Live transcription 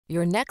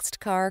Your next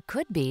car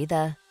could be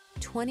the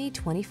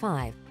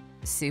 2025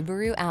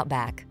 Subaru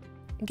Outback.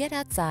 Get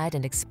outside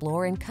and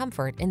explore in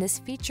comfort in this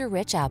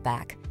feature-rich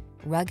Outback.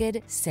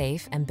 Rugged,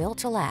 safe, and built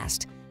to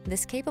last,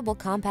 this capable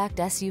compact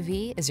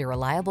SUV is your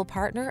reliable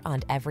partner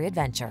on every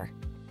adventure.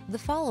 The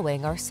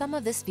following are some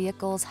of this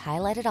vehicle's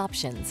highlighted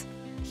options: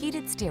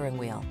 heated steering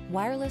wheel,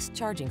 wireless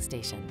charging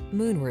station,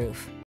 moonroof,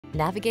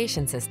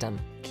 navigation system,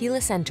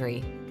 keyless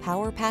entry,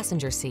 power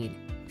passenger seat,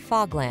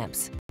 fog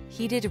lamps,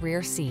 heated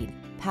rear seat,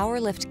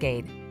 power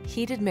liftgate,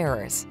 heated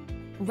mirrors.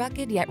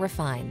 Rugged yet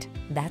refined,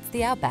 that's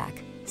the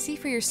Outback. See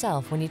for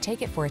yourself when you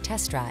take it for a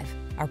test drive.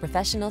 Our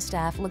professional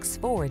staff looks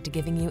forward to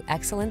giving you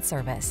excellent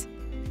service.